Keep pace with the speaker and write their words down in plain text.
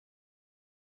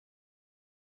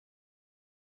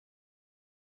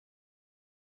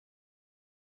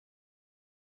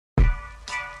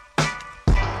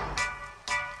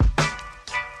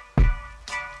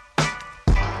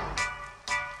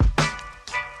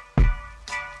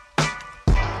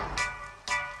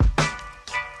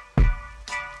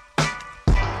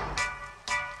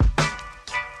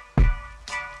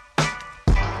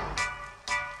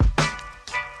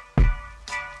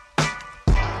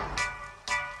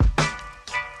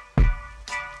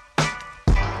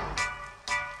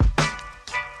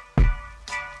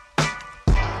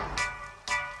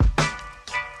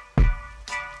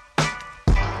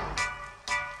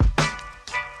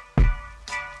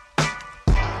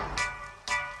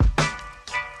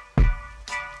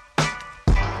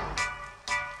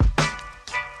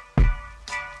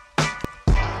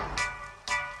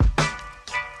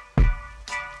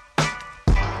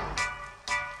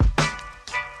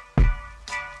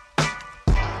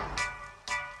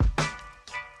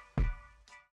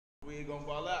nigga gonna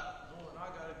fall out.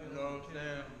 You know what I'm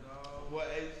saying? What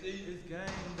AC? It's game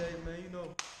day, man. You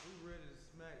know, we ready to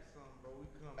smack something, bro. We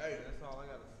coming. Hey. That's all I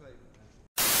gotta say, man.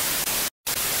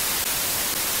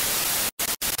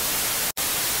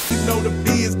 You know the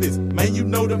business, man. You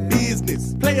know the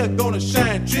business. Player gonna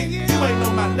shine, trick. You ain't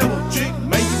on my level, trick.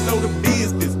 Man, you know the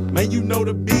business, man. You know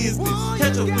the business.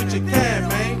 Catch up with your kind,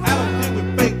 man. I don't deal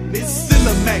with fakeness. Still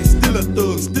a Mac, still a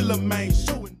thug, still a man.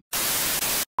 Showing.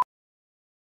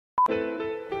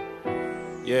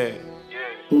 Yeah.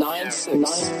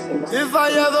 9-6. If I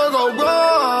ever go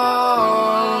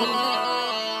wrong,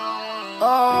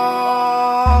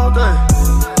 all day.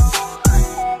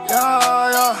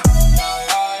 Yeah.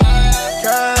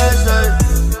 Cash day.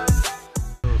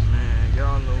 Man,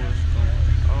 y'all know what's going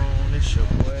on. It's your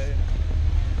boy.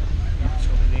 You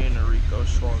tuning in to Rico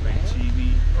Suave TV,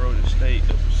 Road to State,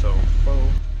 episode 4.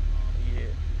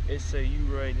 Yeah, it say you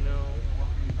right now.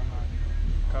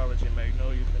 College in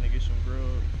Magnolia, finna get some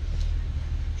grub.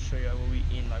 Show y'all what we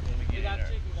eating like when we get in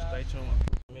there. Stay tuned.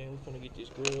 Man, we finna get this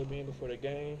grub in before the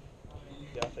game.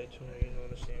 Y'all stay tuned, you know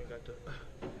what I'm saying? Got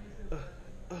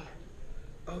the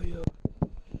oh yeah.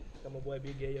 Got my boy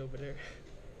Big Gay over there.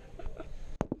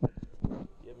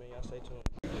 Yeah, man, y'all stay tuned.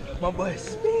 My boy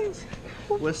Spence.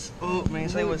 What's up, man?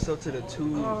 Say what's up to the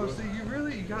tube, bro. So you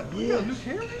really got a new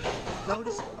camera? No,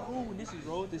 this is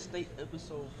Road to State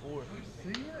episode 4.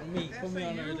 Put me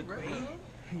on there the grade.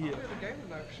 Yeah.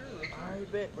 I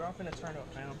bet, bro. I'm finna turn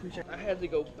up, man. Appreciate it. I had to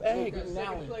go back. I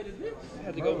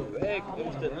had to go back. It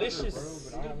was delicious.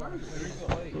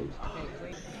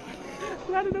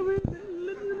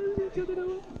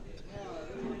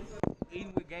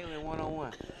 Eating with Galen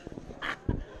one-on-one.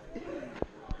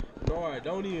 Alright,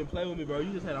 don't even play with me, bro.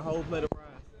 You just had a whole plate of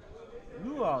fries.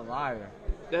 You are a liar.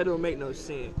 That don't make no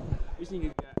sense. This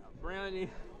nigga got a brownie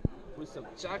with some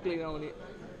chocolate on it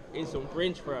and some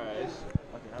French fries.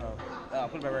 Okay,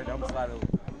 put it back right there. I'm gonna slide over.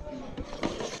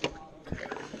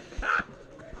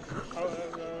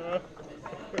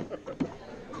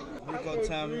 Rico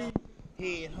Thomas,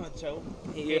 head honcho.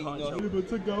 Head honcho.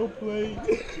 To go play.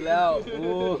 Loud,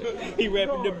 boy. He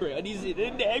wrapping the brownies in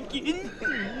a napkin.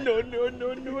 No.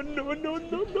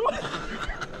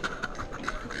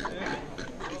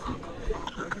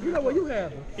 You know what you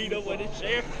have? He don't want to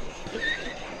share.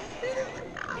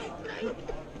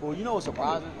 Well, you know what's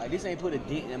surprising? Like, this ain't put a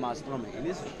dent in my stomach. And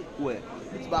this, what?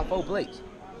 It's about 4 plates.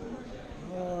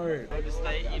 Alright. Road to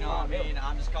State, you know what I mean?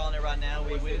 I'm just calling it right now.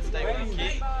 We went to state with a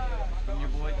kick from your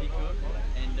boy P Cook.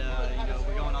 And, you know,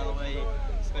 we're going all the way,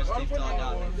 special teams till I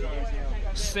die.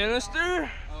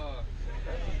 Sinister?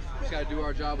 We just gotta do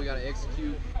our job. We gotta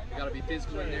execute. We gotta be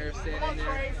physical in there, stand in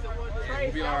there, and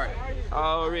we'll be alright.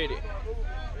 Already.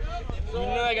 You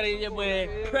know I gotta get your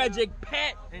boy Project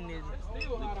Pat in this.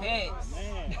 The pants.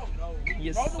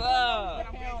 Yes, sir.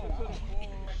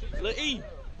 Lil E.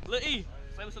 Say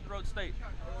what's up to Road to State.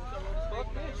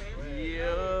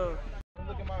 Yeah.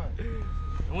 Look at mine.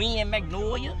 We in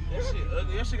Magnolia. That shit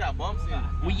ugly. That shit got bumps in it.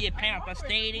 We at Panther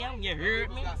Stadium. You heard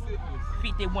me?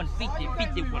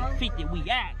 5150. We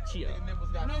out here.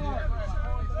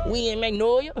 We in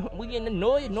Magnolia. We in the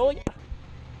Noya.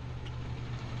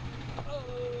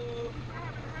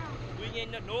 We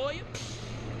in the Noya.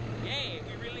 Yeah,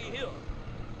 we really here.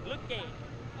 Look at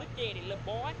it, little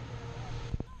boy.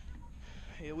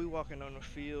 Yeah, we walking on the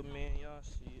field, man. Y'all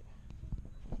see it.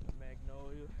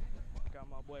 Magnolia. Got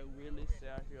my boy Willis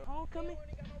out here. Homecoming?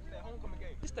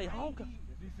 This day homecoming.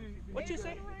 What you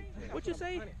say?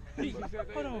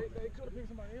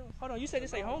 Hold on. You said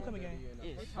this ain't homecoming game?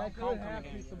 Yes. Homecoming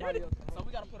game. So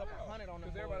we got to put up 100 on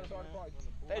this.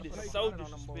 That is so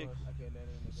disrespectful.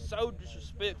 So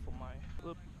disrespectful, man.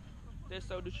 Look, that's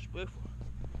so disrespectful.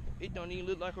 It don't even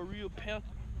look like a real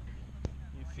Panther.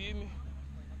 You feel me?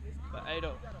 But hey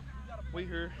though, we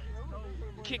here.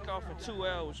 Kick off in 2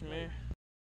 hours, man.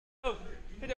 Oh,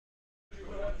 hit that.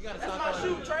 You gotta stop my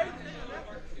shoot, Trey.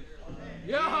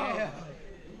 Yeah.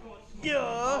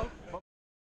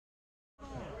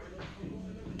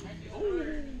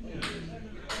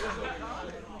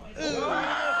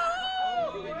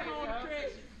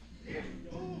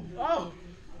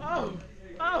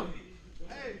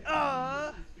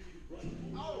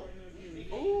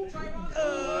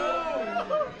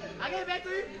 I got it back to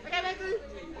you.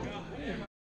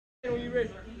 When you ready.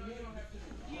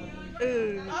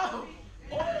 Oh.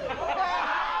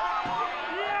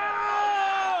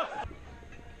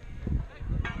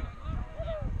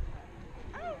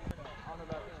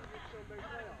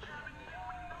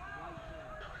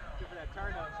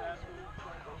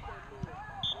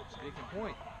 Speaking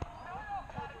point.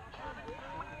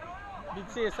 Big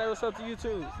Ted, say what's up to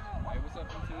YouTube. Hey,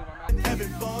 What's up, YouTube? I'm out. Having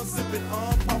fun, sipping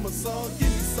on Parmesan,